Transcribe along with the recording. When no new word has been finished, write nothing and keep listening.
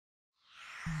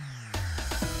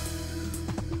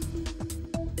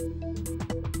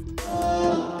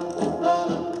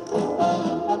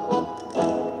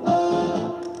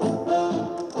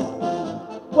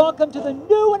welcome to the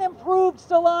new and improved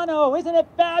Solano. Isn't it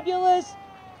fabulous?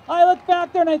 I look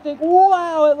back there and I think,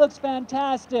 wow, it looks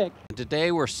fantastic.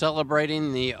 Today we're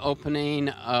celebrating the opening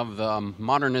of the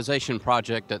modernization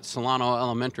project at Solano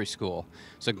Elementary School.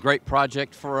 It's a great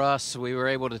project for us. We were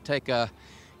able to take a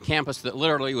campus that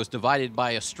literally was divided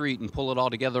by a street and pull it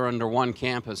all together under one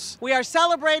campus. We are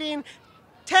celebrating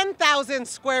 10,000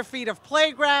 square feet of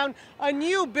playground, a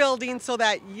new building so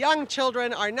that young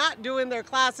children are not doing their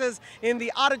classes in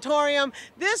the auditorium.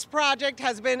 This project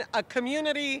has been a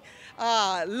community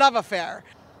love affair.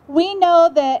 We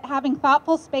know that having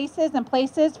thoughtful spaces and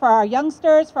places for our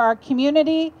youngsters, for our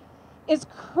community, is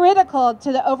critical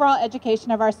to the overall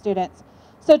education of our students.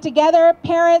 So together,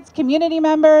 parents, community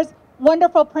members,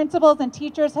 wonderful principals and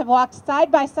teachers have walked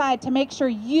side by side to make sure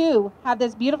you have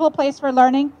this beautiful place for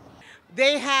learning.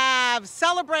 They have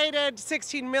celebrated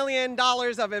 $16 million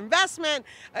of investment,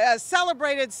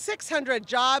 celebrated 600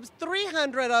 jobs,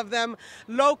 300 of them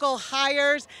local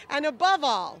hires, and above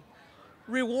all,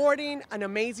 rewarding an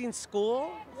amazing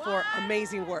school for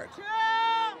amazing work.